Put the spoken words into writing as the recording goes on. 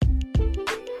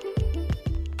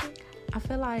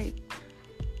feel like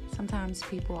sometimes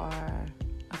people are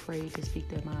afraid to speak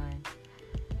their mind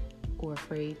or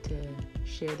afraid to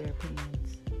share their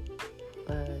opinions.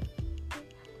 But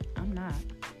I'm not.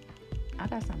 I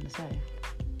got something to say.